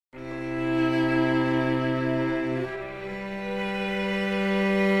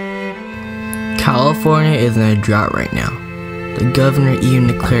California is in a drought right now. The governor even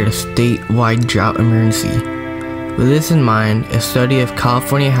declared a statewide drought emergency. With this in mind, a study of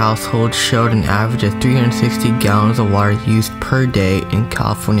California households showed an average of 360 gallons of water used per day in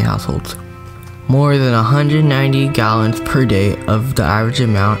California households. More than 190 gallons per day of the average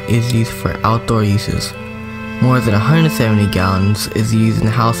amount is used for outdoor uses. More than 170 gallons is used in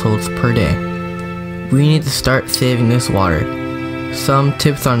households per day. We need to start saving this water. Some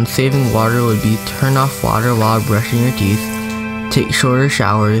tips on saving water would be turn off water while brushing your teeth, take shorter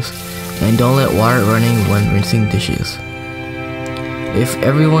showers, and don't let water running when rinsing dishes. If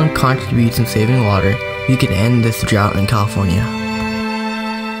everyone contributes in saving water, we can end this drought in California.